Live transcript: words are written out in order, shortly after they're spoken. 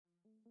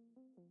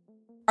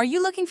Are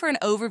you looking for an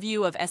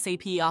overview of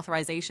SAP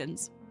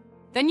authorizations?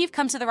 Then you've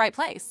come to the right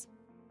place.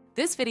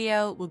 This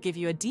video will give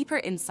you a deeper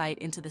insight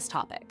into this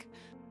topic.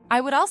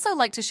 I would also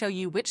like to show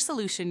you which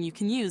solution you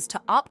can use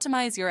to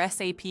optimize your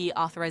SAP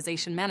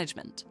authorization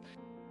management.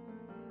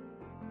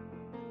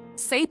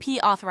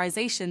 SAP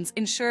authorizations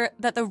ensure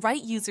that the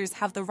right users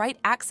have the right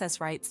access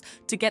rights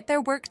to get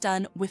their work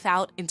done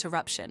without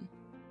interruption.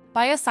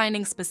 By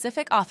assigning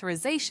specific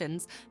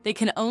authorizations, they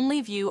can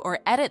only view or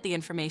edit the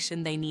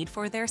information they need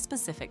for their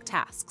specific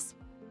tasks.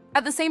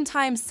 At the same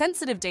time,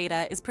 sensitive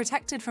data is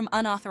protected from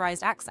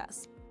unauthorized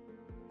access.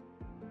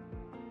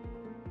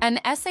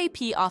 An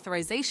SAP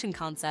authorization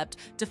concept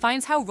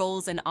defines how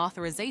roles and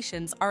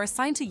authorizations are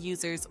assigned to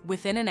users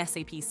within an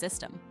SAP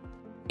system.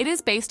 It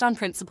is based on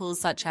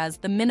principles such as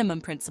the minimum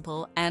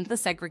principle and the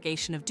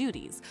segregation of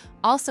duties,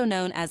 also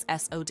known as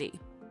SOD.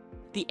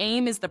 The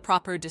aim is the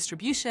proper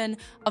distribution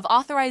of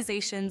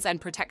authorizations and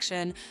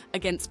protection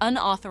against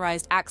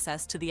unauthorized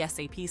access to the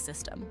SAP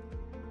system.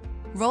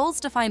 Roles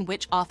define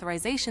which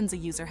authorizations a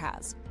user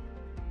has.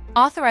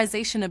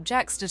 Authorization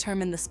objects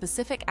determine the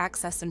specific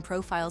access and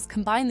profiles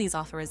combine these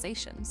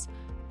authorizations.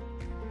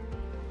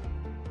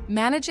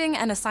 Managing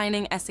and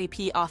assigning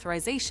SAP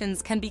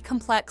authorizations can be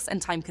complex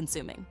and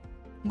time-consuming.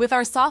 With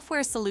our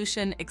software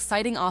solution,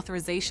 Xiting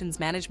Authorizations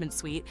Management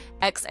Suite,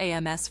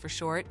 XAMS for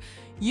short,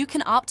 you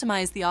can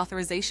optimize the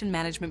authorization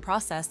management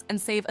process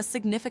and save a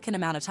significant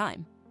amount of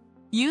time.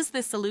 Use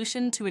this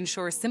solution to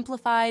ensure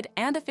simplified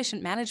and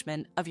efficient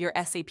management of your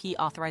SAP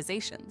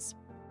authorizations.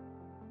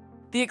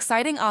 The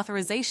Xiting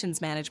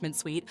Authorizations Management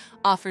Suite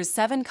offers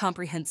 7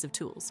 comprehensive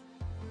tools.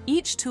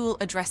 Each tool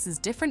addresses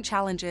different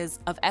challenges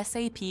of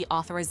SAP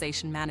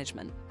authorization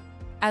management.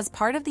 As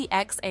part of the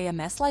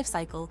XAMS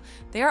lifecycle,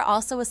 they are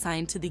also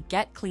assigned to the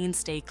Get Clean,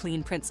 Stay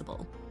Clean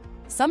principle.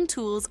 Some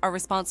tools are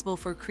responsible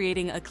for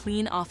creating a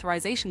clean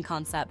authorization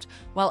concept,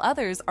 while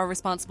others are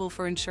responsible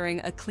for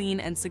ensuring a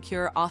clean and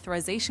secure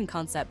authorization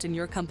concept in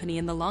your company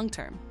in the long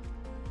term.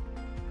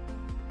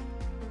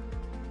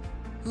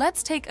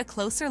 Let's take a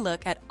closer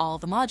look at all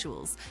the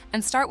modules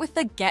and start with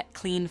the Get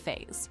Clean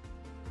phase.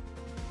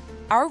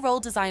 Our role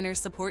designer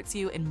supports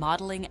you in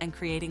modeling and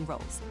creating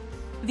roles.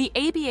 The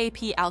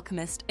ABAP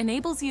Alchemist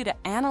enables you to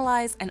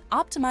analyze and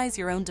optimize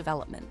your own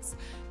developments.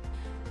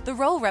 The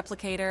Role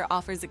Replicator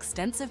offers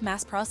extensive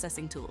mass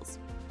processing tools.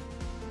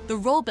 The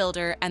Role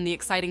Builder and the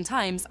Xiting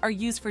Times are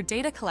used for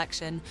data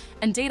collection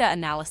and data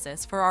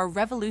analysis for our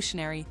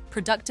revolutionary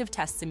productive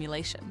test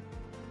simulation.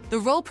 The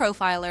Role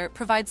Profiler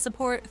provides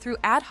support through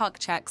ad hoc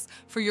checks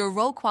for your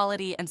role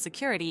quality and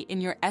security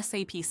in your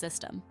SAP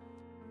system.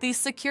 The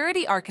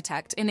Security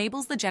Architect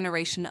enables the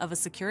generation of a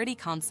security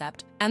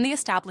concept and the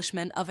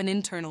establishment of an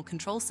internal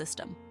control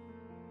system.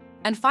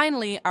 And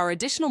finally, our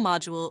additional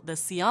module, the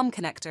SIEM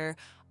connector,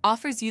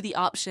 offers you the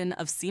option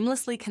of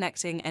seamlessly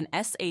connecting an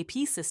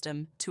SAP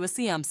system to a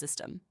SIEM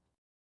system.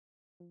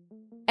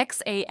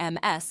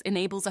 XAMS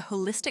enables a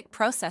holistic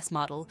process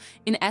model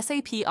in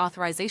SAP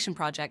authorization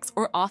projects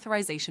or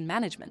authorization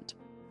management.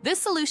 This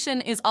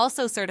solution is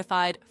also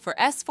certified for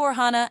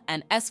S/4HANA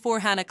and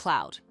S/4HANA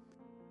Cloud.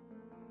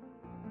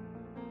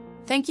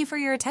 Thank you for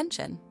your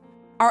attention.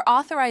 Our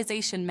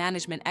authorization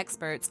management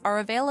experts are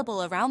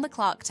available around the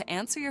clock to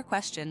answer your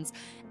questions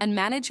and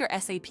manage your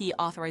SAP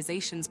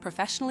authorizations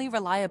professionally,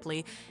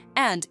 reliably,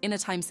 and in a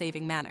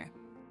time-saving manner.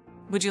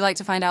 Would you like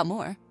to find out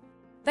more?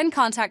 Then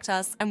contact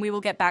us and we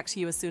will get back to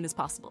you as soon as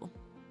possible.